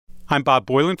I'm Bob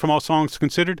Boylan from All Songs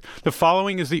Considered. The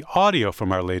following is the audio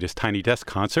from our latest Tiny Desk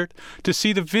concert. To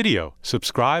see the video,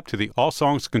 subscribe to the All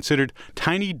Songs Considered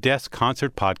Tiny Desk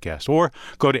Concert podcast or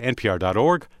go to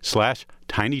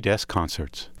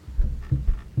npr.org/tinydeskconcerts.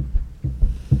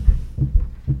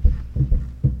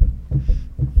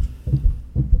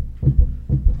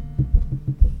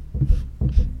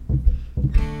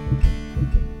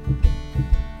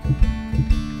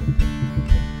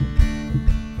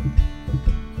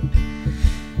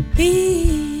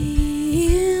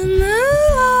 In the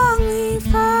lonely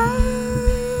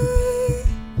fight,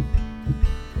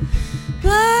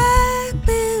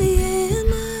 blackberry and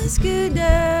muscadine,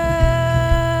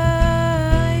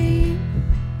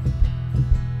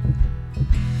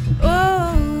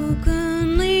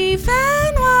 oaken leaf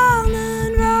and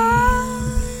walnut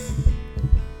rye,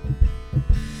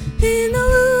 in the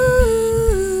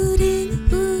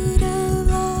wood of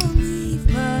longleaf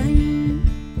pine.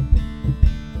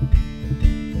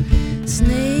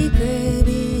 Snake,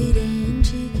 rabbit, and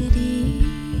chickadee,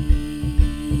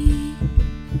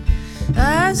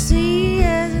 I see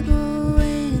as I go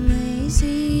and they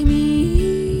see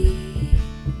me.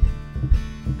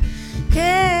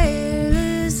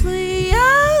 Carelessly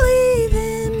I'll leave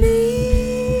them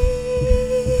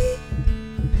be,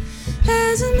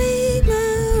 as I make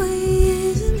my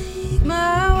way, as I make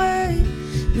my way,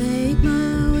 make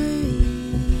my way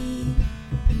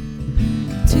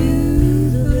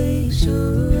to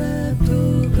shore I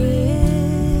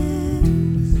progress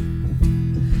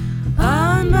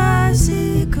on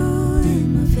bicycle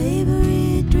in my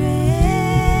favorite dress.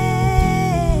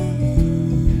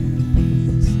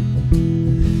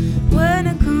 When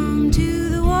I come to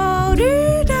the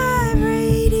water, dive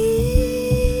right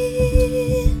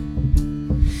in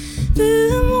through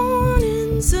the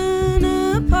morning sun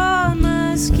upon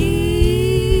my skin.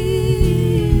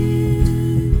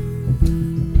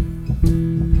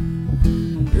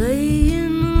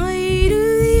 Laying late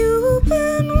to the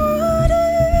open water,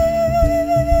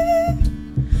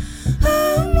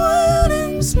 I'm wild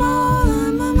and small,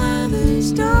 I'm my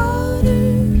mother's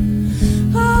daughter.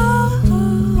 Oh,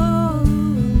 oh, oh.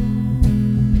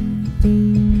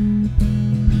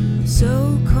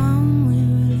 So calm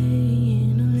wearily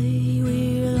in a lay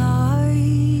we're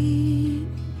light.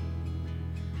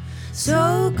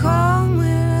 So calm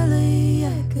wearily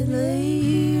I could lay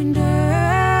here and die.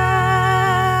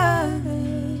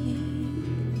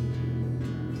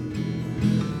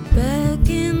 Back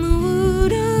in the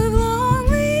wood of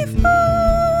longleaf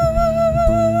pine,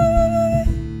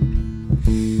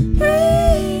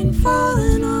 rain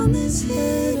falling on this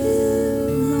head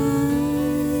of mine.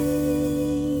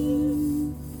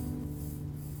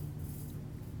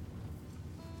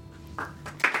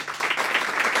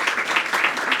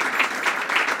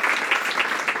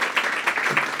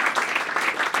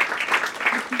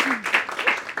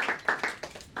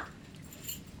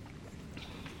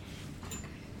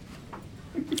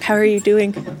 How are you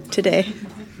doing today?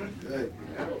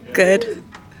 Good.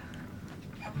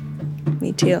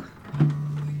 Me too.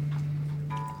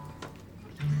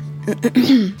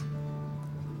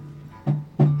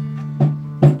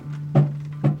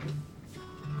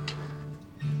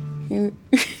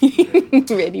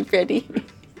 Ready, Freddie?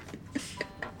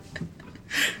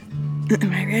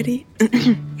 Am I ready?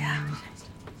 Yeah.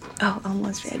 Oh,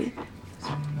 almost ready.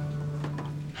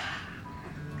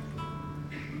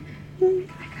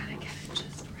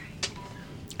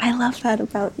 I love that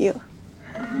about you.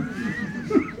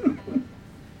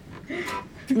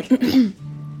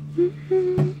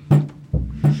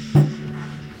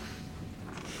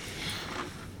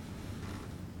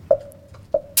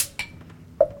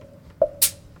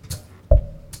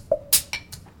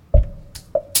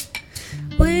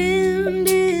 Wind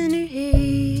in her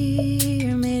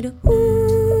hair made a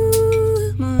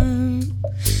woman.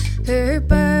 Her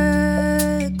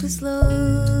back was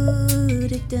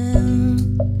loaded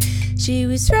down. She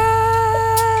was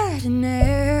riding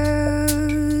out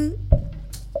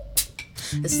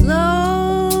as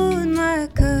slow in my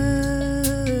car,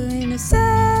 and I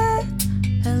said,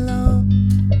 hello,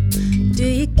 do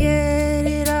you get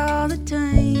it all the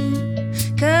time?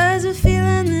 'Cause I'm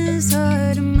feeling this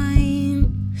heart of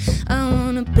mine. I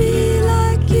wanna be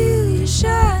like you, you're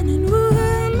shining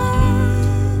woman.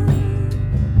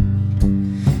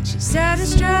 She sat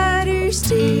astride her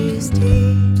steed,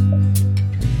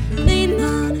 leaning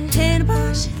on her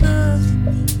handlebar, she loved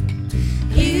me.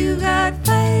 You got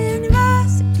fire in your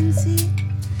eyes, I can see.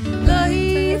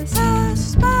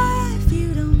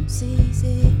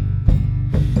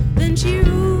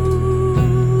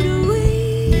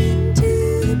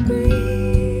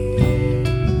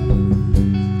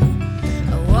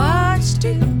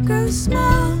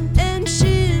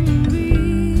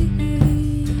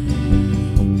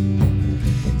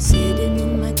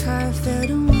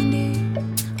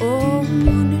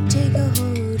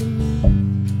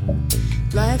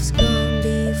 gone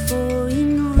before you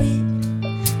know it,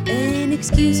 and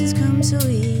excuses come so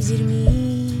easy to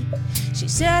me. She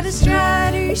sat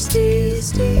astride her steed,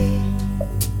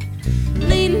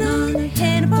 leaning on her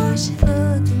handlebar, she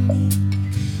looked at me.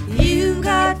 You've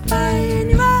got fire in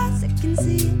your eyes, I can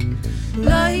see it.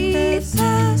 Life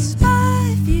passes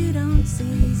by if you don't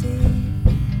seize it.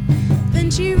 Then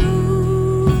she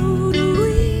rode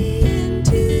away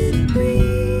into the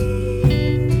breeze.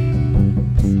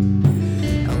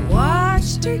 I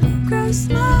watched her grow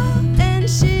small and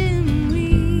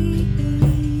shimmery.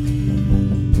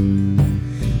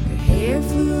 Her hair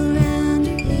flew around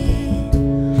her head.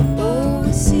 Oh,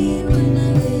 I see it when I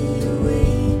lay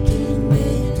awake in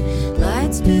bed.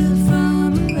 Lights spilled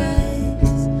from her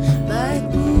eyes like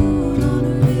moon on a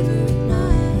river at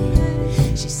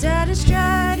night. She sat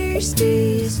astride her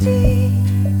steed,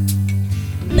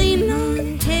 leaning on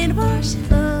her handlebar, she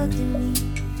looked at me.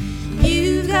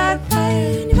 You've got fire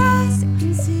in your eyes, I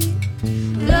can see it.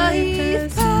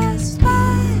 Life passes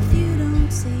by if you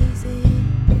don't seize it.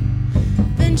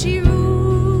 Then she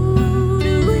rode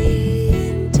away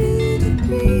into the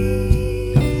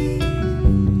breeze.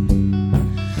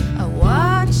 I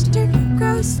watched her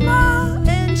grow small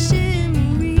and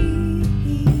shimmery.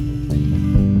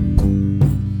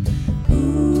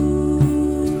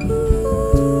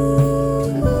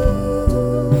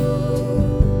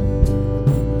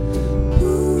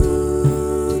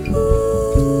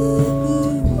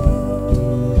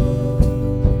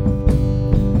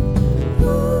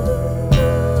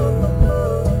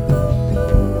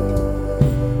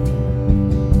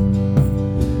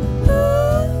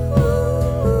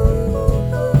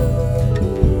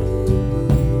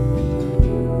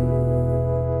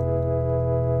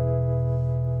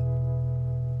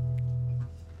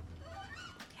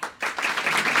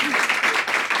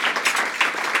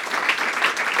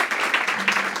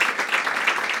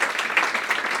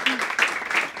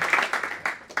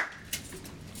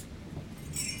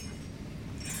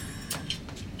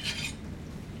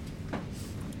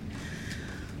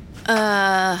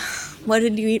 What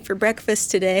did you eat for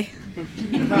breakfast today?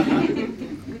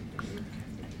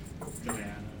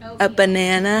 A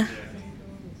banana.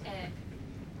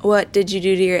 What did you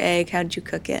do to your egg? How did you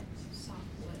cook it?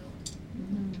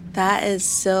 That is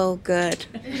so good.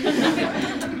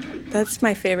 That's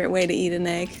my favorite way to eat an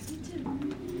egg.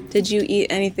 Did you eat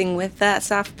anything with that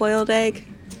soft-boiled egg?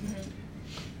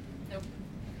 Nope.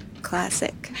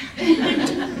 Classic.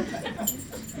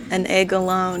 An egg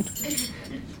alone.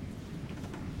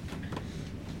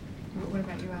 What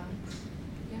about you, Alex?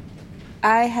 Yeah.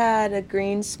 I had a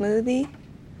green smoothie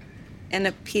and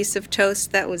a piece of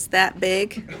toast that was that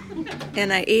big.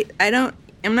 And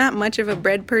I'm not much of a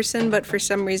bread person, but for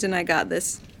some reason I got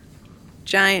this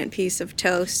giant piece of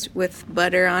toast with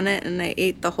butter on it, and I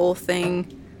ate the whole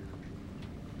thing,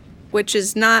 which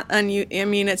is not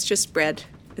it's just bread.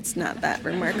 It's not that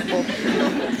remarkable.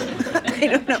 I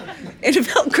don't know. It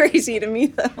felt crazy to me,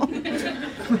 though.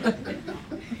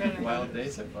 Wild day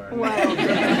so far. Wild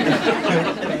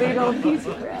day. Big old piece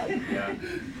of bread. Yeah.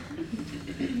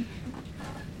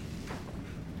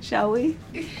 Shall we?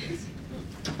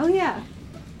 Oh, yeah.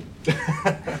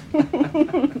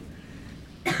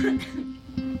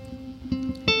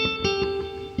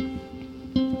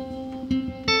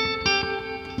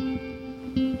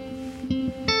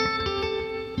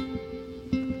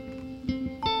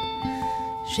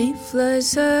 She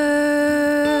flies high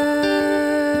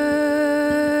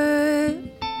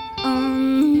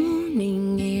on the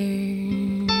morning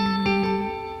air,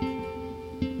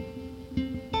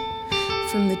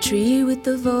 from the tree with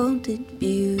the vaulted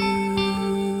view,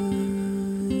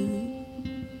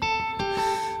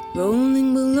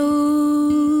 rolling below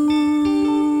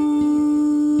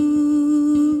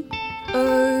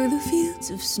are the fields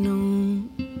of snow,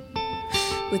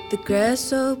 with the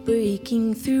grass all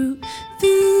breaking through. The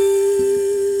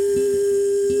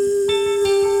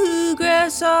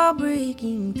grass all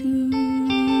breaking through.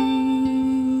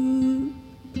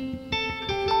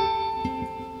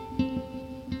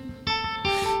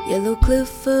 Yellow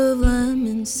cliff of lime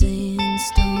and sandstone.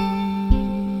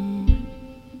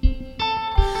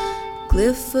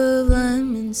 Cliff of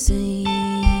lime and sand.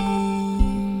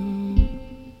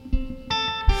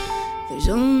 There's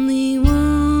only one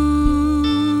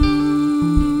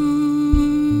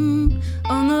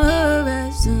on the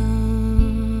horizon.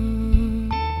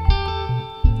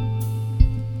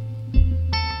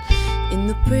 In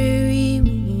the prairie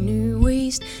wiener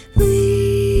waste,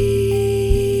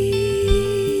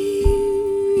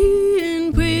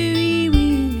 in prairie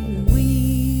wiener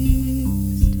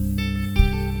waste,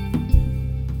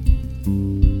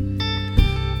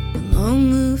 along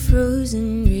the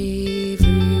frozen rail.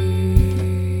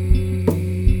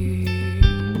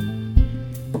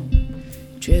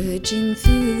 marching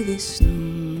through the snow.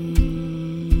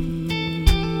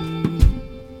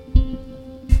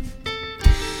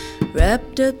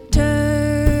 Wrapped up tight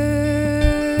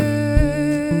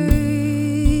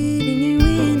in your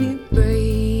winter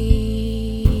braid,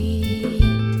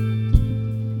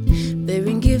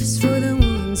 bearing gifts for the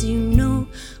ones you know.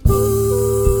 Ooh,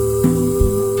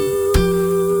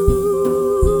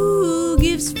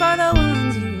 gifts for the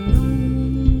ones you know.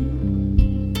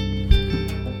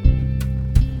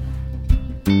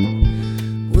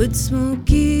 Wood smoke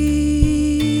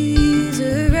is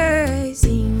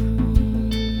arising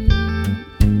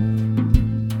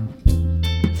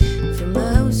from the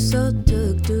house all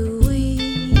tucked away.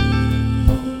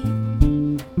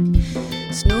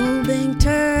 Snowbank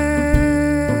tie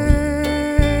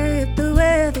up the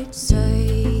weathered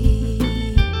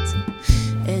sides,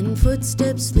 and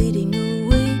footsteps leading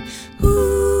away. Ooh,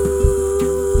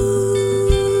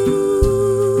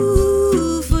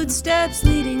 footsteps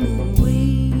leading away.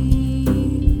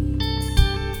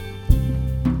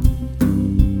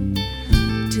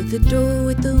 To the door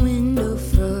with the window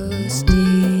frosted,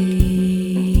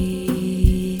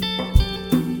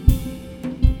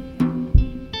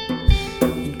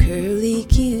 and curly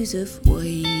cues of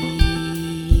white.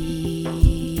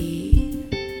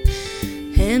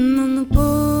 Hand on the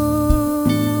pole,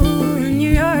 and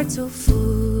your heart so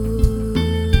full,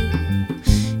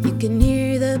 you can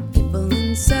hear the people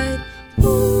inside.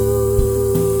 Ooh,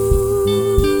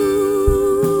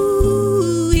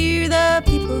 hear the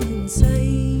people inside.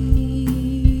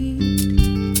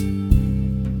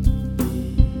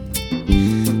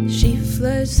 She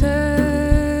flies high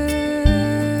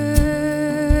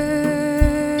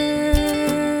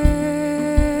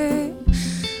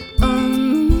on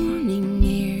the morning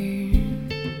air,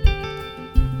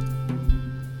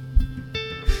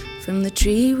 from the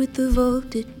tree with the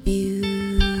vaulted view,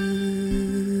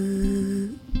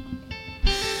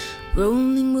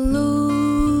 rolling below.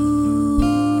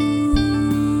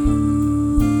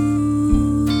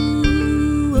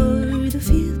 O'er the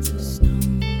fields of snow,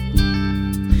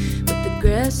 with the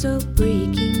grass all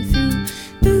breaking.